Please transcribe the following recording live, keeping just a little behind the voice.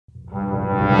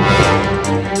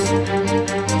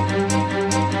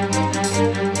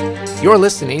You're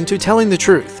listening to Telling the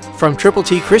Truth from Triple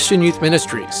T Christian Youth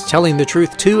Ministries, telling the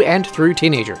truth to and through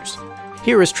teenagers.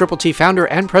 Here is Triple T founder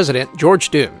and president, George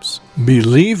Dooms.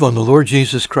 Believe on the Lord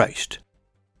Jesus Christ.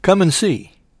 Come and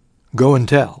see. Go and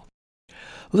tell.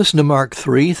 Listen to Mark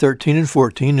 3:13 and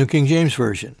 14, New King James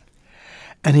Version.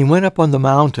 And he went up on the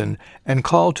mountain and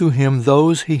called to him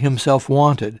those he himself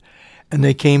wanted, and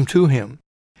they came to him.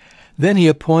 Then he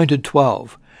appointed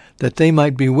 12, that they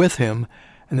might be with him,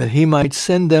 and that he might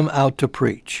send them out to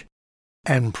preach.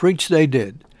 And preach they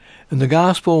did, and the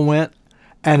gospel went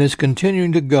and is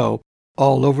continuing to go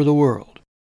all over the world.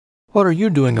 What are you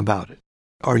doing about it?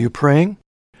 Are you praying?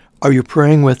 Are you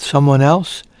praying with someone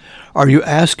else? Are you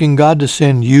asking God to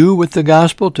send you with the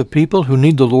gospel to people who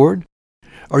need the Lord?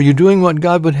 Are you doing what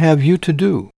God would have you to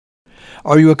do?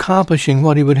 Are you accomplishing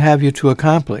what He would have you to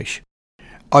accomplish?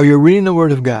 Are you reading the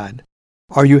Word of God?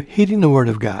 Are you heeding the Word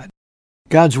of God?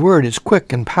 God's Word is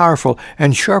quick and powerful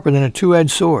and sharper than a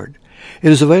two-edged sword.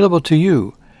 It is available to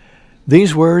you.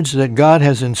 These words that God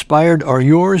has inspired are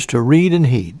yours to read and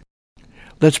heed.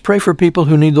 Let's pray for people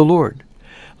who need the Lord.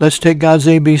 Let's take God's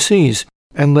ABCs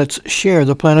and let's share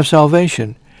the plan of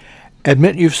salvation.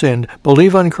 Admit you've sinned,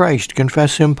 believe on Christ,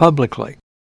 confess Him publicly.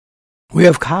 We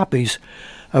have copies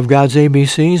of God's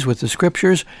ABCs with the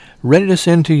Scriptures ready to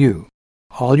send to you.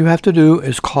 All you have to do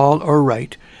is call or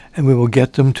write, and we will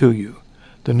get them to you.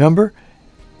 The number,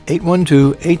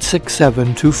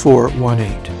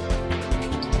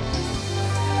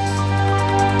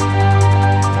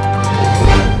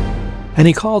 812-867-2418. And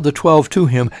he called the 12 to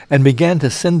him, and began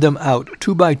to send them out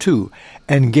 2 by 2,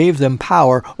 and gave them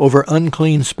power over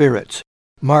unclean spirits.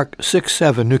 Mark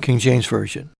 6:7, New King James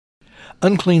Version.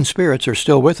 Unclean spirits are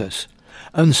still with us.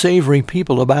 Unsavory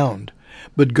people abound.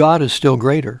 But God is still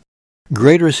greater.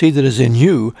 Greater is He that is in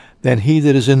you than he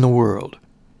that is in the world.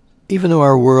 Even though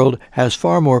our world has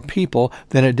far more people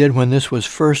than it did when this was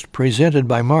first presented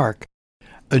by Mark,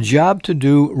 a job to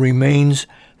do remains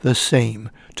the same,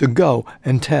 to go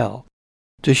and tell,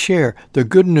 to share the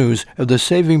good news of the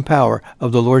saving power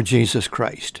of the Lord Jesus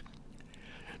Christ,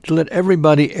 to let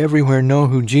everybody everywhere know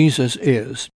who Jesus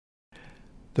is,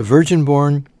 the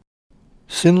virgin-born,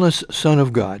 sinless Son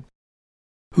of God,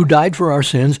 who died for our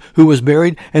sins, who was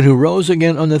buried, and who rose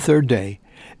again on the third day,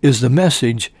 is the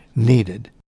message needed.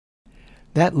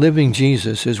 That living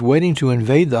Jesus is waiting to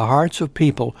invade the hearts of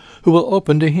people who will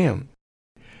open to Him.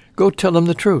 Go tell them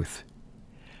the truth.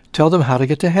 Tell them how to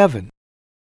get to heaven,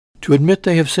 to admit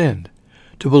they have sinned,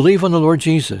 to believe on the Lord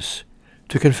Jesus,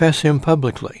 to confess Him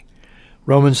publicly.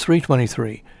 Romans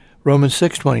 3:23, Romans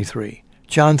 6:23,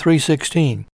 John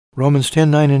 3:16, Romans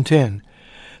 10:9 and 10.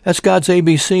 That's God's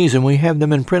ABCs, and we have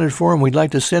them in printed form. We'd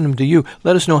like to send them to you.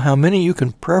 Let us know how many you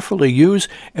can prayerfully use,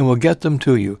 and we'll get them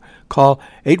to you. Call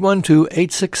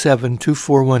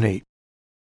 812-867-2418.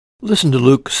 Listen to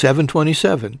Luke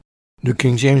 7:27, New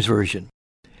King James Version.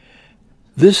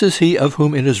 This is he of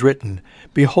whom it is written,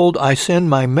 Behold, I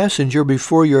send my messenger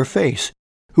before your face,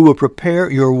 who will prepare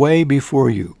your way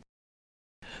before you.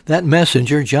 That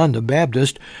messenger, John the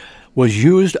Baptist, was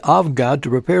used of God to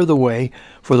prepare the way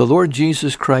for the Lord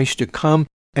Jesus Christ to come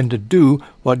and to do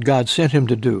what God sent him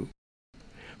to do.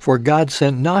 For God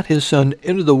sent not his Son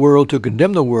into the world to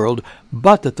condemn the world,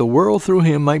 but that the world through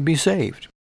him might be saved.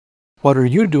 What are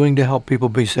you doing to help people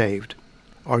be saved?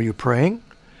 Are you praying?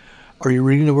 Are you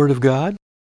reading the Word of God?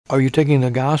 Are you taking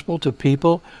the gospel to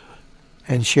people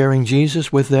and sharing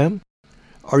Jesus with them?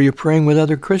 Are you praying with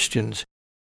other Christians,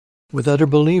 with other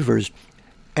believers?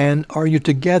 And are you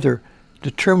together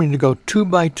determined to go 2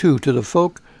 by 2 to the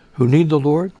folk who need the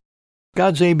Lord?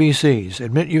 God's ABCs,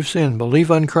 admit you've sinned, believe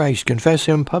on Christ, confess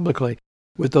Him publicly,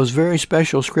 with those very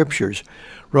special Scriptures,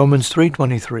 Romans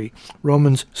 3:23,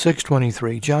 Romans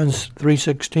 6:23, John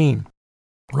 3:16,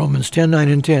 Romans 10:9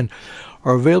 and 10,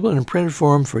 are available in printed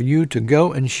form for you to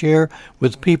go and share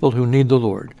with people who need the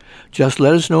Lord. Just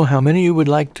let us know how many you would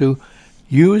like to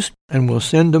use, and we'll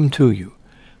send them to you.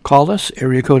 Call us,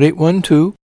 area code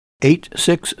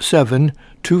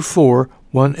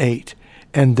 812-867-2418,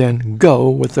 and then go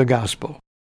with the gospel.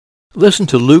 Listen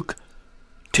to Luke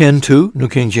 10:2, New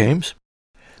King James.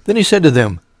 Then he said to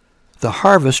them, The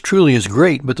harvest truly is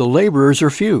great, but the laborers are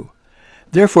few.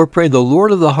 Therefore pray the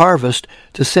Lord of the harvest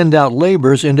to send out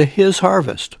laborers into His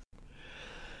harvest.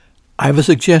 I have a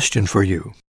suggestion for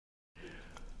you.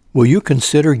 Will you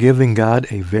consider giving God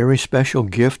a very special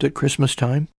gift at Christmas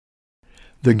time?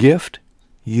 The gift?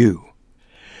 You.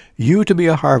 You to be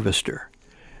a harvester.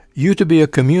 You to be a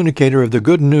communicator of the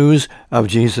good news of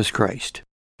Jesus Christ.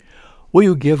 Will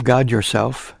you give God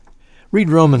yourself? Read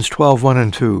Romans 12:1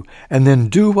 and 2, and then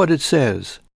do what it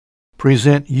says.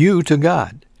 Present you to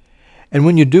God. And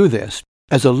when you do this,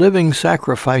 As a living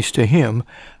sacrifice to Him,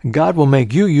 God will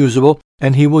make you usable,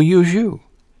 and He will use you.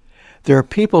 There are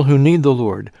people who need the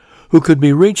Lord, who could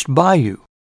be reached by you.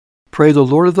 Pray the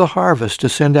Lord of the harvest to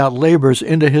send out laborers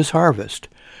into His harvest.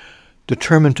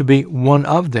 Determined to be one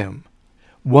of them,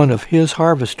 one of His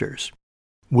harvesters.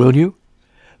 Will you?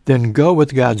 Then go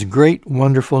with God's great,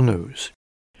 wonderful news.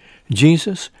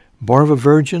 Jesus, born of a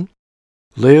virgin,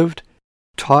 lived,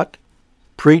 taught,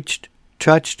 preached,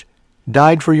 touched,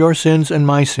 died for your sins and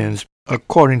my sins,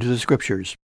 according to the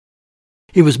Scriptures.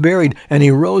 He was buried, and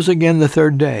He rose again the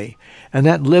third day. And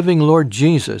that living Lord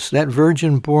Jesus, that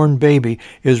virgin-born baby,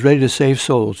 is ready to save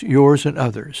souls, yours and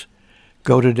others.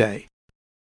 Go today.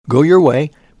 Go your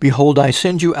way. Behold, I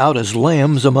send you out as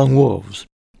lambs among wolves.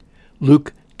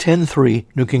 Luke 10:3,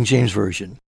 New King James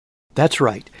Version. That's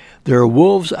right. There are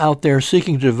wolves out there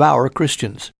seeking to devour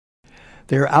Christians.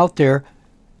 They're out there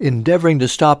endeavoring to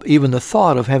stop even the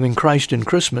thought of having Christ in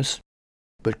Christmas.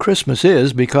 But Christmas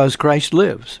is because Christ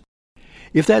lives.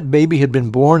 If that baby had been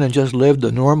born and just lived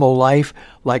a normal life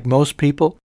like most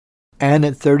people, and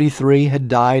at 33 had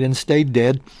died and stayed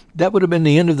dead, that would have been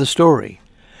the end of the story.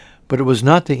 But it was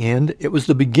not the end. It was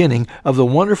the beginning of the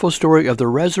wonderful story of the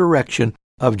resurrection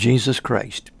of Jesus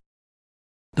Christ.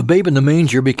 The babe in the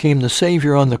manger became the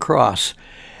Savior on the cross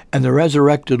and the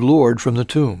resurrected Lord from the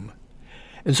tomb.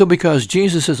 And so because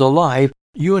Jesus is alive,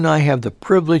 you and I have the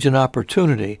privilege and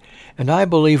opportunity, and I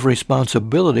believe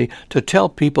responsibility, to tell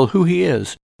people who He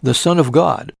is, the Son of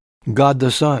God, God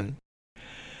the Son.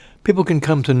 People can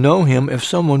come to know Him if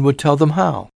someone would tell them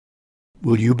how.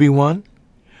 Will you be one?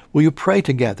 Will you pray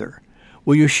together?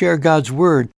 Will you share God's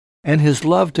Word and His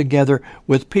love together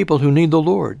with people who need the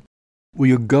Lord? Will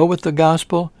you go with the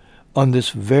gospel on this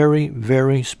very,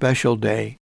 very special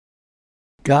day?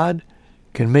 God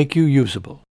can make you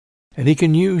usable, and He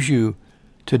can use you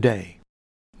today.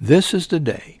 This is the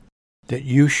day that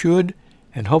you should,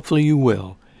 and hopefully you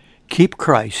will, keep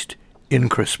Christ in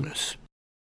Christmas.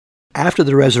 After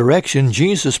the resurrection,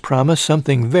 Jesus promised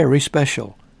something very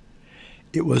special.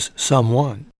 It was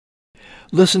someone.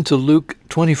 Listen to Luke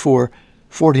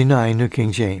 24:49, New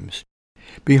King James.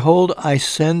 Behold, I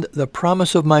send the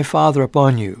promise of my Father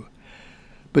upon you,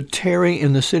 but tarry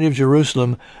in the city of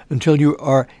Jerusalem until you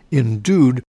are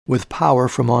endued with power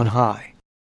from on high.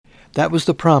 That was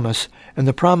the promise, and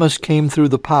the promise came through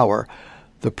the power,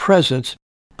 the presence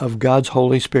of God's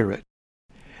Holy Spirit.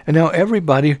 And now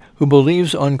everybody who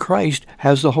believes on Christ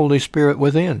has the Holy Spirit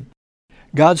within.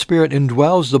 God's Spirit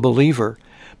indwells the believer,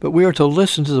 but we are to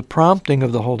listen to the prompting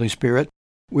of the Holy Spirit.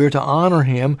 We are to honor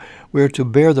Him. We are to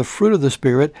bear the fruit of the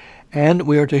Spirit, and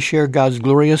we are to share God's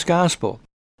glorious gospel.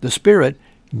 The Spirit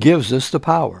gives us the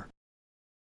power.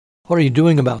 What are you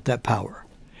doing about that power?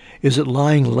 Is it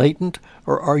lying latent,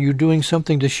 or are you doing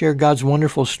something to share God's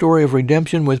wonderful story of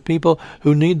redemption with people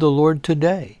who need the Lord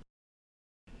today?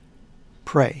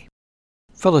 Pray,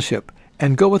 fellowship,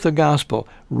 and go with the gospel,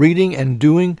 reading and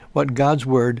doing what God's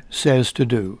Word says to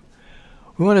do.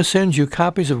 We want to send you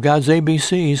copies of God's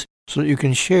ABCs so that you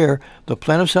can share the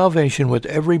plan of salvation with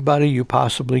everybody you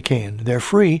possibly can. They're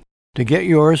free. To get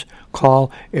yours,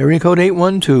 call area code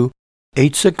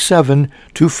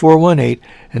 812-867-2418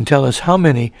 and tell us how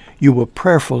many you will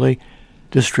prayerfully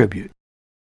distribute.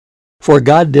 For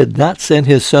God did not send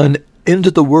His Son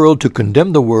into the world to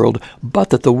condemn the world, but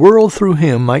that the world through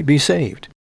Him might be saved.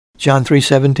 John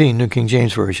 3:17, New King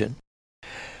James Version.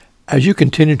 As you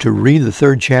continue to read the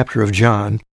 3rd chapter of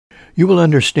John, you will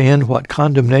understand what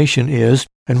condemnation is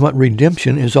and what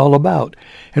redemption is all about,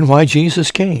 and why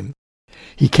Jesus came.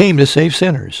 He came to save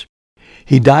sinners.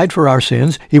 He died for our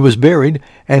sins, He was buried,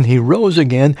 and He rose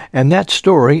again, and that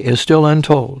story is still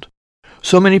untold.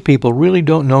 So many people really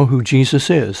don't know who Jesus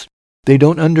is. They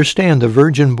don't understand the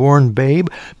virgin-born babe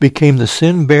became the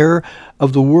sin-bearer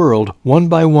of the world, one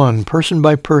by one, person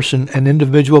by person, and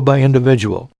individual by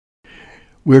individual.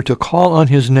 We're to call on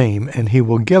His name, and He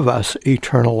will give us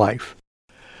eternal life.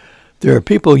 There are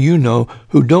people you know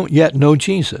who don't yet know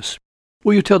Jesus.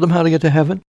 Will you tell them how to get to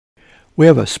heaven? We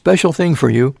have a special thing for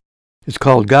you. It's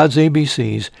called God's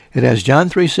ABCs. It has John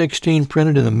 3:16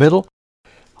 printed in the middle,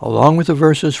 along with the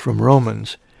verses from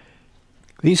Romans.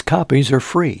 These copies are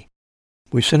free.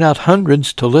 We've sent out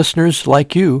hundreds to listeners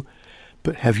like you,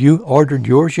 but have you ordered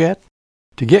yours yet?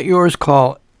 To get yours,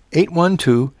 call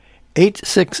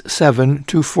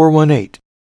 812-867-2418.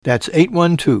 That's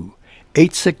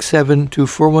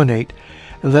 812-867-2418,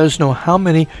 and let us know how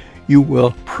many you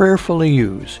will prayerfully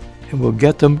use, and we'll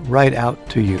get them right out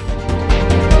to you.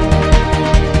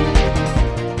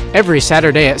 Every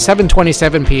Saturday at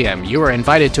 7:27 p.m., you are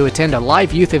invited to attend a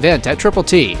live youth event at Triple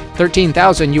T,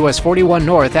 13,000 US 41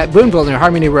 North at Boonville New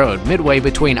Harmony Road, midway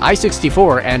between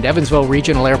I-64 and Evansville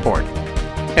Regional Airport.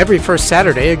 Every first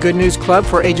Saturday, a Good News Club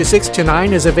for ages 6 to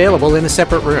 9 is available in a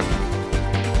separate room.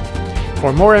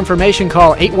 For more information,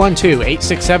 call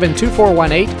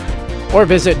 812-867-2418 or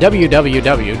visit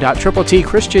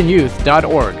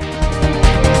www.tripletchristianyouth.org.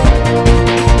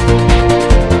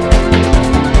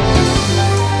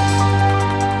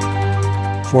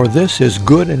 For this is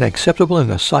good and acceptable in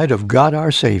the sight of God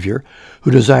our Savior,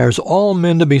 who desires all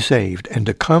men to be saved and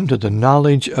to come to the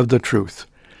knowledge of the truth.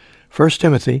 1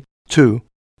 Timothy 2,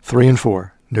 3 and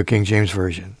 4, New King James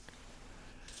Version.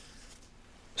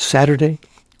 Saturday,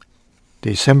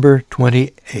 December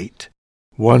 28,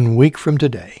 1 week from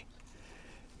today.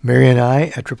 Mary and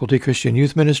I at Triple T Christian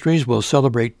Youth Ministries will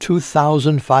celebrate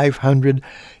 2,500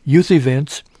 youth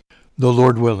events, the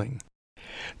Lord willing.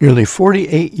 Nearly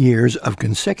 48 years of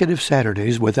consecutive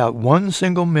Saturdays without one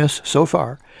single miss so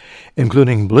far,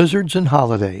 including blizzards and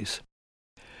holidays.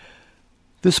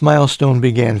 This milestone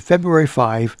began February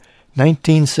 5,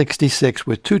 1966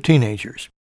 with 2 teenagers.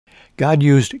 God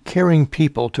used caring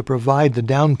people to provide the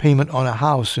down payment on a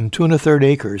house in 2 1/3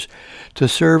 acres to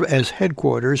serve as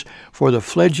headquarters for the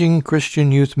fledgling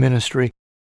Christian youth ministry,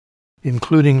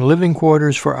 including living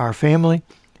quarters for our family,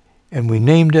 and we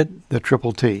named it the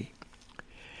Triple T.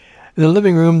 In the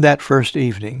living room that first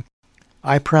evening,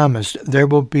 I promised there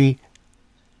will be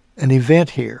an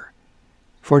event here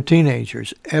for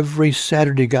teenagers every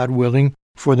Saturday, God willing,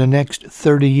 for the next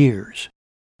 30 years.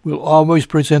 We'll always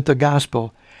present the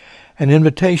gospel, an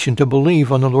invitation to believe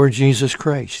on the Lord Jesus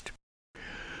Christ.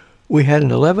 We had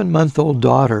an 11-month-old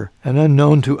daughter, an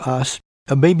unknown to us,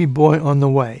 a baby boy on the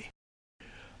way.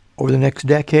 Over the next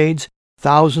decades,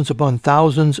 thousands upon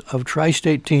thousands of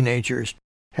tri-state teenagers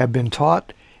have been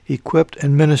taught, equipped,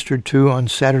 and ministered to on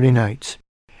Saturday nights,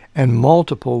 and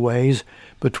multiple ways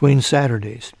between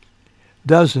Saturdays.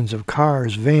 Dozens of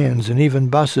cars, vans, and even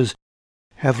buses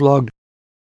have logged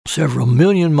several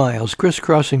million miles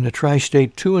crisscrossing the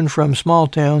tri-state to and from small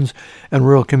towns and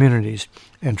rural communities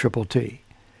and Triple T.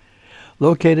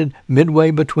 Located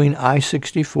midway between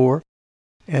I-64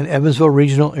 and Evansville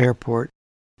Regional Airport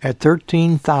at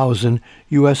 13,000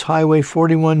 US Highway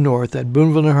 41 North at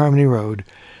Boonville New Harmony Road,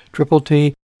 Triple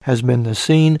T has been the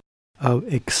scene of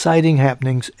exciting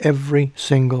happenings every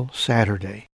single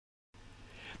Saturday.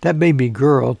 That baby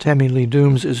girl, Tammy Lee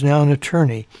Dooms, is now an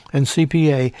attorney and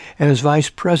CPA and is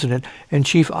Vice President and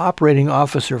Chief Operating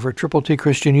Officer for Triple T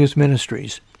Christian Youth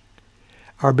Ministries.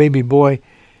 Our baby boy,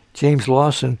 James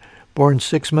Lawson, born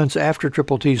 6 months after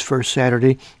Triple T's first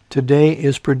Saturday, today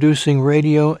is producing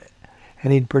radio,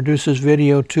 and he produces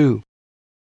video too.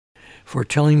 For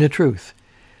Telling the Truth,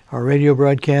 our radio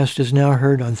broadcast is now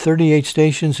heard on 38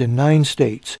 stations in 9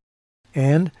 states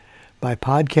and by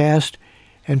podcast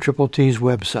and Triple T's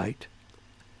website.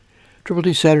 Triple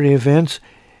T Saturday events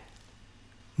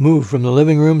moved from the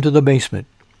living room to the basement,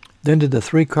 then to the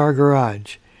 3-car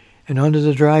garage, and onto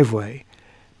the driveway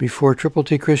before Triple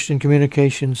T Christian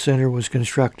Communications Center was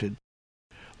constructed.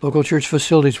 Local church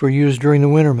facilities were used during the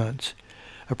winter months,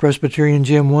 a Presbyterian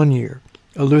gym one year,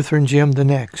 a Lutheran gym the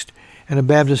next, and a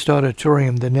Baptist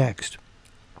auditorium the next.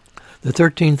 The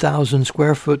 13,000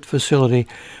 square foot facility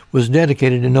was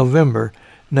dedicated in November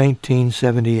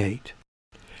 1978.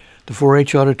 The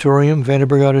 4-H Auditorium,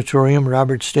 Vandenberg Auditorium,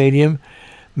 Roberts Stadium,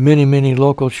 many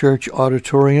local church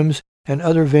auditoriums, and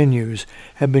other venues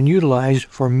have been utilized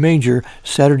for major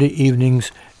Saturday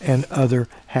evenings and other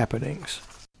happenings.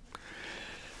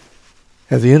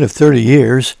 At the end of 30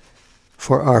 years,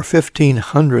 for our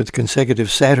 1,500th consecutive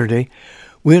Saturday,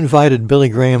 we invited Billy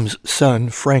Graham's son,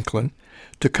 Franklin,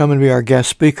 to come and be our guest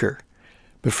speaker.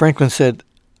 But Franklin said,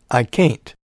 "I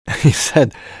can't." He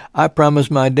said, "I promised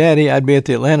my daddy I'd be at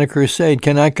the Atlanta Crusade.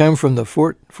 Can I come for the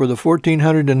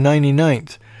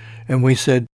 1499th? And we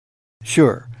said,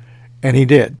 "Sure." And he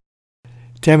did.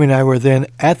 Tammy and I were then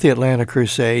at the Atlanta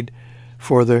Crusade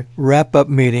for the wrap-up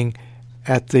meeting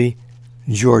at the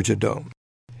Georgia Dome.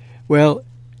 Well,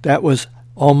 that was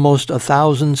almost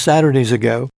 1,000 Saturdays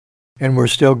ago, and we're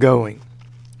still going.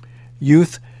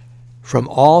 Youth from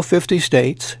all 50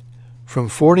 states, from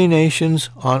 40 nations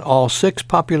on all 6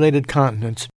 populated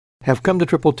continents, have come to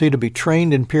Triple T to be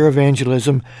trained in peer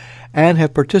evangelism and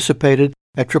have participated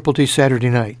at Triple T Saturday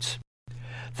nights.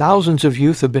 Thousands of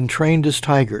youth have been trained as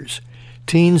tigers,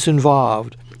 teens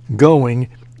involved, going,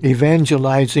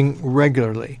 evangelizing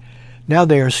regularly. Now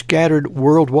they are scattered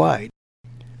worldwide.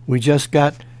 We just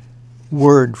got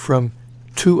word from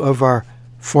 2 of our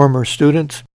former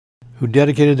students who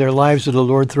dedicated their lives to the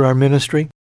Lord through our ministry.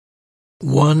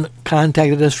 One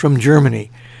contacted us from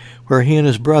Germany, where he and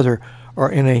his brother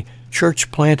are in a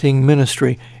church planting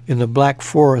ministry in the Black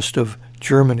Forest of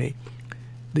Germany.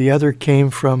 The other came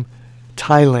from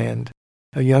Thailand,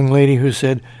 a young lady who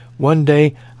said, "One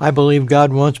day I believe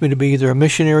God wants me to be either a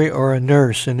missionary or a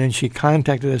nurse." And then she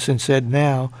contacted us and said,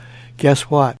 "Now, guess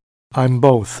what? I'm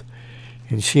both."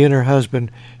 And she and her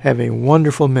husband have a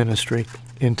wonderful ministry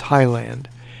in Thailand.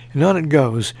 And on it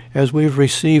goes, as we've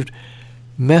received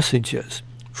messages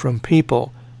from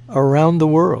people around the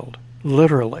world,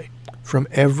 literally, from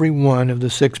every one of the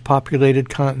 6 populated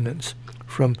continents,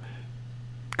 from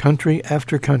country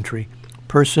after country,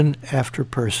 person after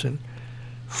person,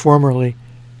 formerly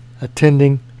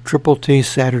attending Triple T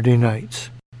Saturday nights.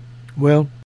 Well,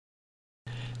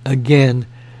 again,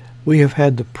 we have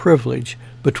had the privilege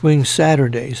between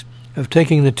Saturdays of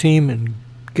taking the team and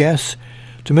guests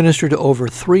to minister to over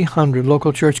 300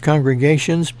 local church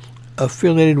congregations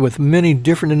affiliated with many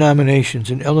different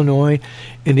denominations in Illinois,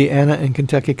 Indiana, and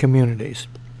Kentucky communities.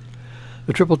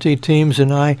 The Triple T teams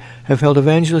and I have held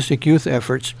evangelistic youth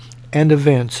efforts and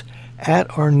events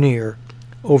at or near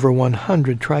over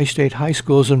 100 tri-state high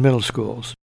schools and middle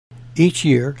schools. Each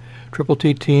year, Triple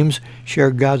T teams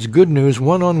share God's good news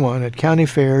one-on-one at county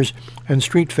fairs and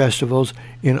street festivals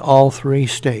in all 3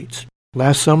 states.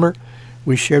 Last summer,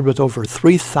 we shared with over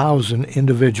 3,000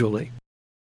 individually.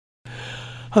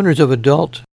 Hundreds of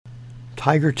adult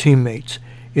Tiger teammates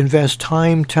invest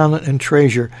time, talent, and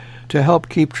treasure to help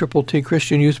keep Triple T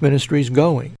Christian Youth Ministries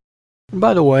going. And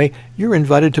by the way, you're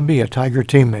invited to be a Tiger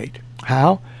teammate.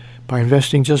 How? By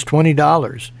investing just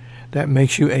 $20. That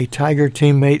makes you a Tiger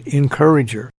teammate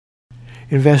encourager.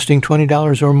 Investing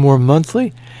 $20 or more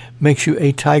monthly makes you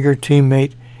a Tiger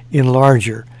teammate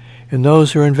enlarger. And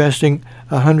those who are investing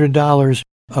 $100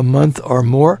 a month or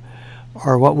more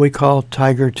are what we call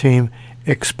Tiger Team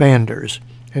expanders.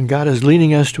 And God is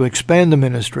leading us to expand the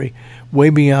ministry way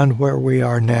beyond where we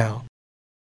are now.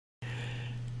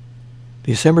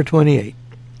 December 28th,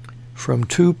 from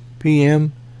 2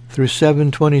 p.m. through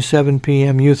 7:27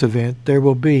 p.m. youth event, there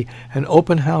will be an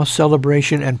open house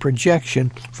celebration and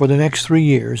projection for the next 3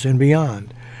 years and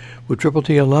beyond, with Triple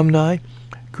T alumni,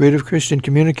 creative Christian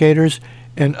communicators,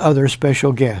 and other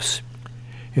special guests.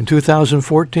 In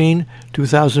 2014,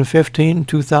 2015,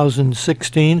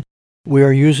 2016, we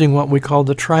are using what we call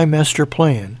the trimester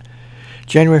plan.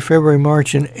 January, February,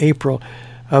 March, and April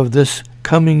of this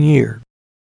coming year,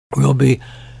 we'll be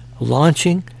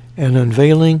launching and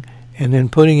unveiling and then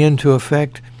putting into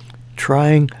effect,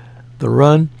 trying the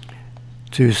run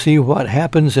to see what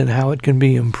happens and how it can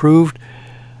be improved,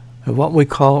 of what we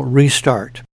call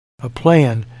Restart, a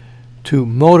plan to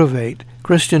motivate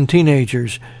Christian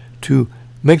teenagers to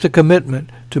make the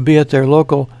commitment to be at their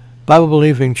local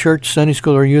Bible-believing church, Sunday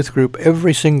school, or youth group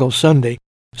every single Sunday,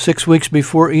 6 weeks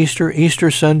before Easter,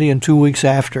 Easter Sunday, and 2 weeks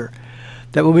after.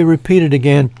 That will be repeated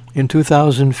again in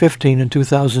 2015 and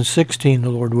 2016, the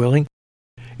Lord willing.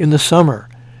 In the summer,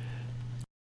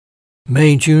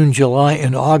 May, June, July,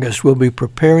 and August, we'll be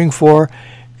preparing for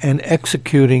and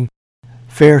executing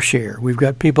Fair Share. We've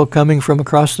got people coming from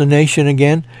across the nation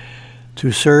again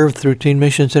to serve through Teen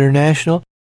Missions International,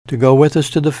 to go with us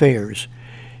to the fairs.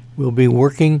 We'll be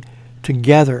working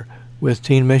together with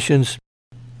Teen Missions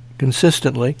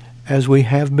consistently, as we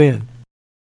have been.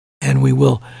 And we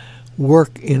will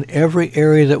work in every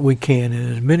area that we can,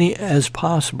 in as many as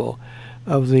possible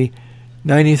of the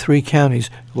 93 counties.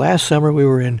 Last summer we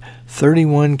were in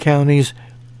 31 counties,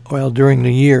 during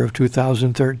the year of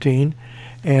 2013,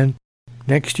 and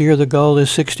next year the goal is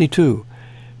 62.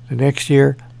 The next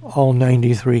year, all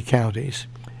 93 counties.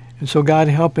 And so God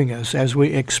helping us as we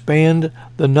expand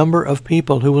the number of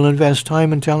people who will invest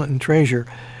time and talent and treasure,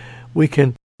 we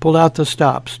can pull out the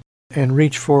stops and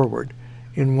reach forward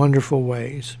in wonderful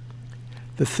ways.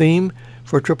 The theme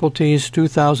for Triple T's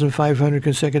 2,500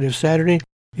 consecutive Saturday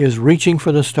is Reaching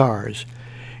for the Stars.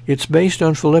 It's based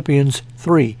on Philippians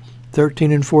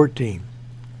 3:13 and 14.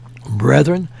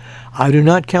 Brethren, I do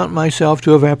not count myself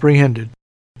to have apprehended,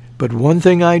 but one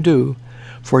thing I do,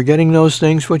 forgetting those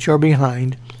things which are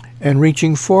behind, and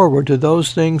reaching forward to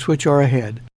those things which are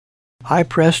ahead. I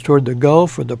press toward the goal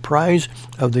for the prize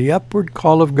of the upward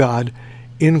call of God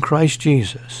in Christ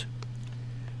Jesus.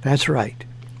 That's right.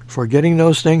 Forgetting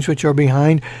those things which are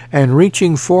behind and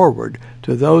reaching forward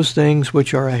to those things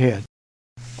which are ahead.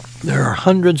 There are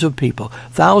hundreds of people,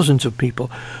 thousands of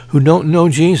people who don't know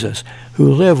Jesus, who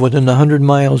live within the 100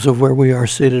 miles of where we are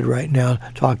seated right now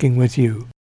talking with you.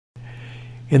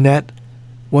 In that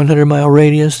 100-mile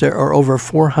radius, there are over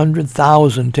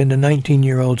 400,000 10 to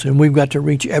 19-year-olds, and we've got to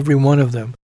reach every one of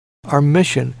them. Our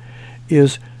mission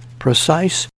is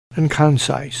precise and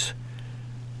concise.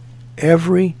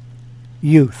 every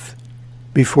youth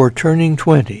before turning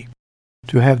 20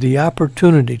 to have the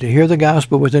opportunity to hear the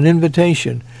gospel with an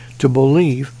invitation to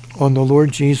believe on the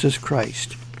Lord Jesus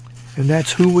Christ. And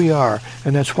that's who we are,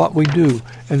 and that's what we do,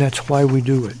 and that's why we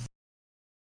do it.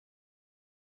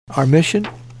 Our mission?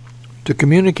 To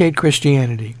communicate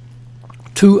Christianity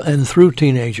to and through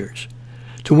teenagers,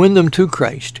 to win them to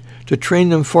Christ, to train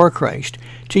them for Christ,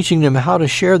 teaching them how to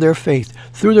share their faith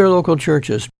through their local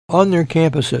churches, on their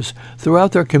campuses,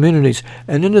 throughout their communities,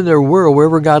 and into their world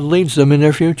wherever God leads them in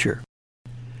their future.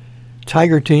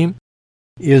 Tiger Team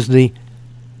is the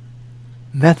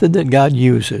method that God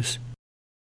uses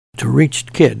to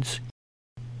reach kids.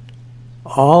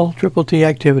 All Triple T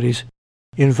activities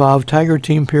involve Tiger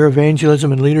Team peer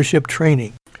evangelism and leadership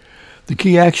training. The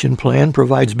Key Action Plan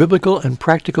provides biblical and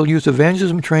practical youth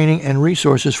evangelism training and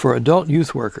resources for adult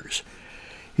youth workers.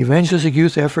 Evangelistic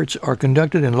youth efforts are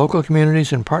conducted in local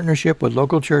communities in partnership with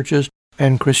local churches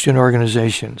and Christian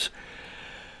organizations.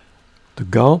 The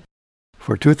goal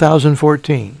for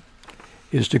 2014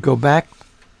 is to go back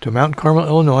to Mount Carmel,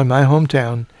 Illinois, my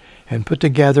hometown, and put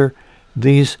together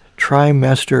these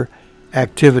trimester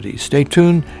activities. Stay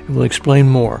tuned and we'll explain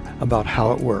more about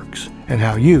how it works and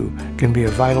how you can be a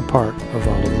vital part of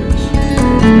all of this.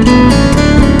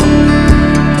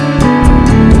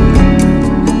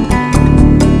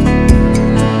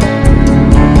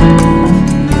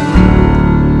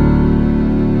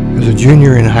 As a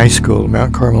junior in high school at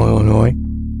Mount Carmel, Illinois,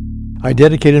 I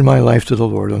dedicated my life to the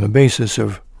Lord on the basis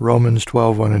of Romans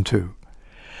 12:1 and 2.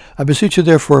 I beseech you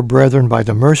therefore, brethren, by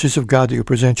the mercies of God, that you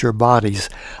present your bodies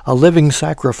a living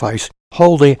sacrifice,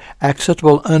 holy,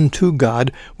 acceptable unto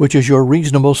God, which is your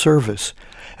reasonable service.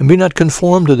 And be not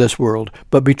conformed to this world,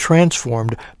 but be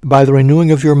transformed by the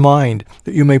renewing of your mind,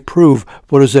 that you may prove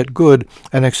what is that good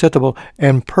and acceptable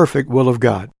and perfect will of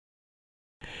God.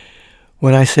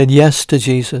 When I said yes to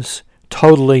Jesus,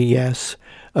 totally yes,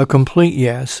 a complete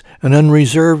yes, an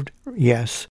unreserved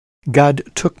yes, God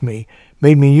took me,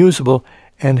 made me usable,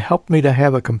 and helped me to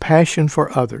have a compassion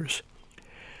for others.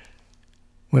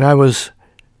 When I was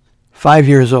 5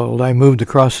 years old, I moved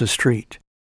across the street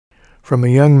from a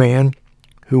young man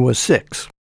who was 6.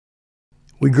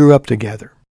 We grew up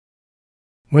together,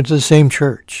 went to the same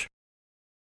church,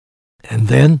 and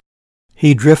then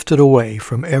he drifted away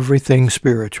from everything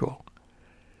spiritual.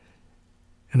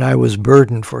 And I was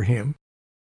burdened for him.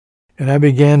 And I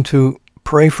began to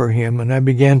pray for him, and I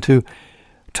began to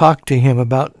talk to him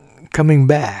about coming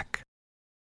back.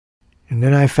 And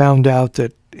then I found out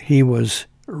that he was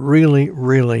really,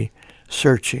 really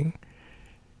searching.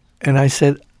 And I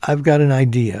said, I've got an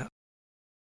idea.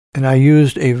 And I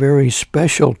used a very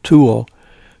special tool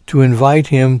to invite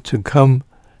him to come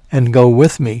and go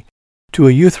with me to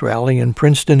a youth rally in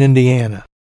Princeton, Indiana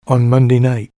on Monday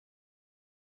night.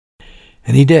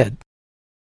 And he did.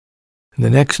 And the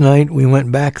next night we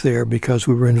went back there because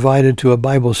we were invited to a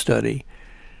Bible study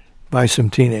by some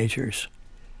teenagers.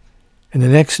 And the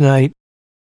next night,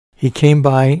 he came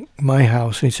by my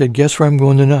house and he said, guess where I'm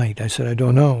going tonight? I said, I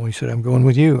don't know. He said, I'm going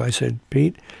with you. I said,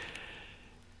 Pete,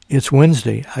 it's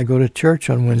Wednesday. I go to church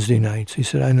on Wednesday nights. He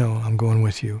said, I know. I'm going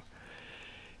with you.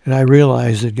 And I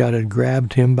realized that God had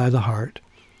grabbed him by the heart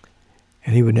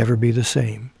and he would never be the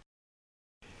same.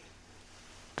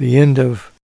 The end of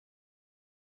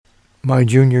my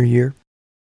junior year,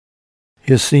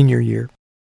 his senior year,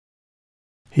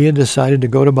 he had decided to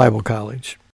go to Bible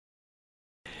college.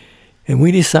 And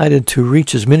we decided to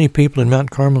reach as many people in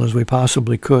Mount Carmel as we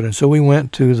possibly could. And so we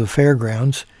went to the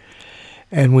fairgrounds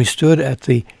and we stood at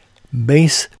the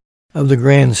base of the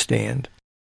grandstand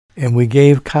and we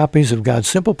gave copies of God's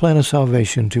Simple Plan of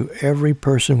Salvation to every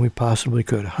person we possibly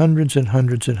could, hundreds and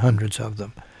hundreds and hundreds of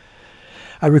them.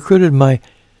 I recruited my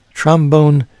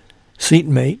trombone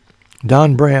seatmate,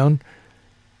 Don Brown,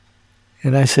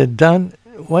 and I said, Don,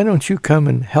 why don't you come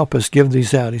and help us give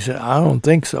these out? He said, I don't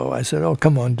think so. I said, oh,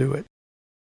 come on, do it.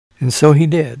 And so he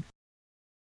did.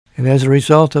 And as a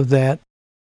result of that,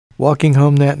 walking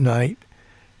home that night,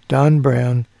 Don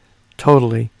Brown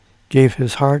totally gave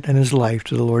his heart and his life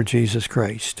to the Lord Jesus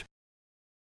Christ.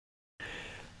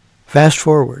 Fast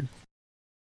forward.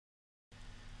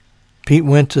 Pete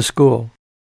went to school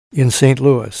in St.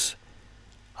 Louis.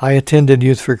 I attended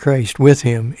Youth for Christ with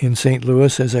him in St.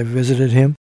 Louis as I visited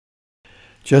him.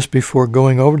 Just before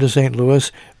going over to St.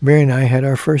 Louis, Mary and I had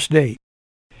our first date.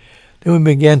 Then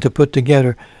we began to put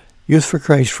together Youth for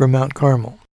Christ for Mount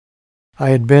Carmel. I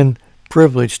had been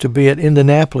privileged to be at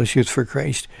Indianapolis Youth for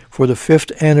Christ for the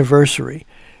 5th anniversary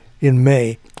in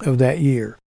May of that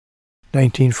year,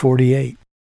 1948.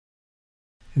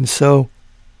 And so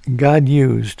God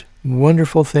used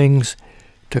wonderful things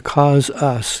to cause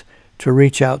us to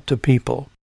reach out to people.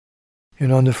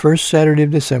 And on the first Saturday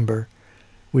of December,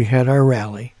 we had our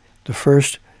rally, the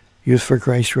first Youth for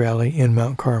Christ rally in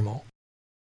Mount Carmel.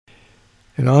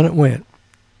 And on it went.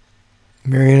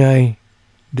 Mary and I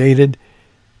dated,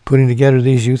 putting together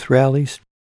these youth rallies.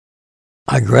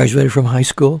 I graduated from high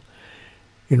school,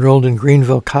 enrolled in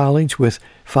Greenville College with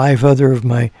 5 other of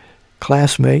my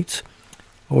classmates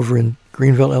over in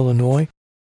Greenville, Illinois.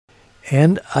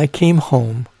 And I came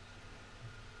home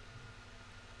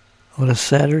on a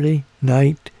Saturday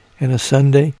night and a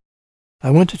Sunday. I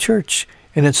went to church,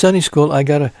 and at Sunday school I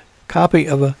got a copy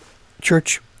of a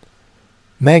church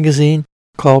magazine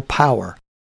called Power.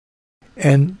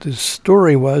 And the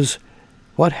story was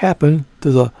what happened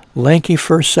to the lanky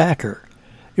first sacker.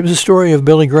 It was a story of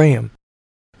Billy Graham.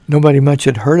 Nobody much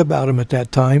had heard about him at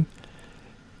that time,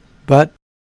 but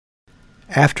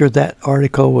after that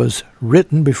article was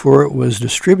written, before it was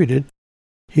distributed,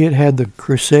 he had had the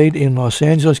crusade in Los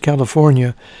Angeles,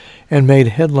 California, and made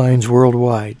headlines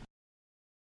worldwide.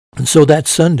 And so that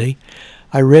Sunday,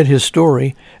 I read his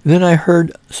story, and then I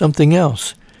heard something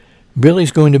else.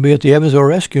 Billy's going to be at the Evansville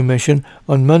Rescue Mission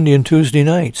on Monday and Tuesday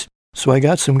nights. So I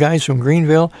got some guys from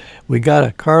Greenville. We got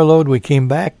a carload. We came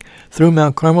back through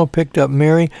Mount Carmel, picked up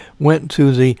Mary, went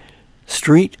to the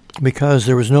street because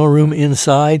there was no room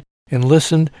inside, and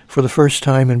listened for the first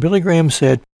time. And Billy Graham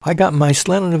said, I got my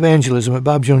slant on evangelism at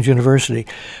Bob Jones University.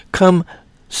 Come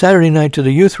Saturday night to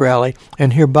the youth rally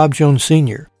and hear Bob Jones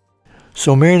Sr.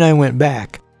 So Mary and I went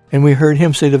back, and we heard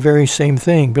him say the very same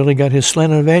thing. Billy got his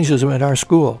slant on evangelism at our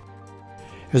school.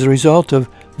 As a result of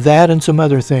that and some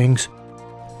other things,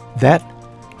 that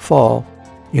fall,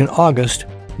 in August,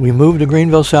 we moved to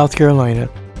Greenville, South Carolina,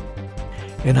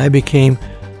 and I became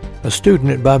a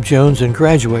student at Bob Jones and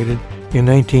graduated in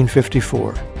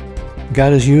 1954.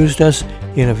 God has used us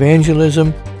in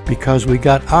evangelism because we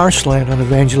got our slant on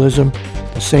evangelism,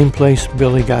 the same place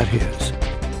Billy got his.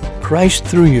 Christ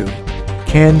through you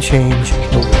can change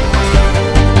the world.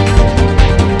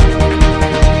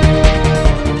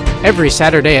 Every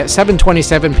Saturday at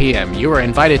 7:27 p.m., you are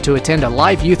invited to attend a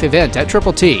live youth event at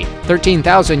Triple T,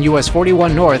 13,000 US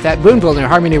 41 North at Boonville near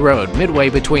Harmony Road, midway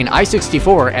between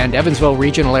I-64 and Evansville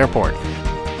Regional Airport.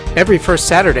 Every first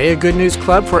Saturday, a Good News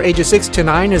Club for ages 6 to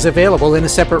 9 is available in a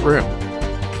separate room.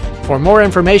 For more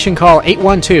information, call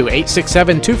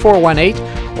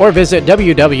 812-867-2418 or visit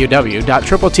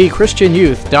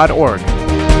www.tripletchristianyouth.org.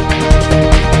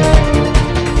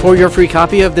 For your free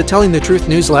copy of the Telling the Truth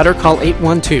newsletter, call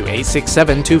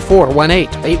 812-867-2418,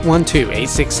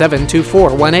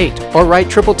 812-867-2418, or write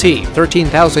Triple T,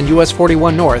 13,000 US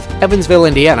 41 North, Evansville,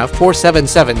 Indiana,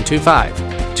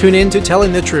 47725. Tune in to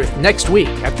Telling the Truth next week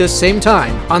at this same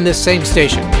time on this same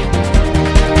station.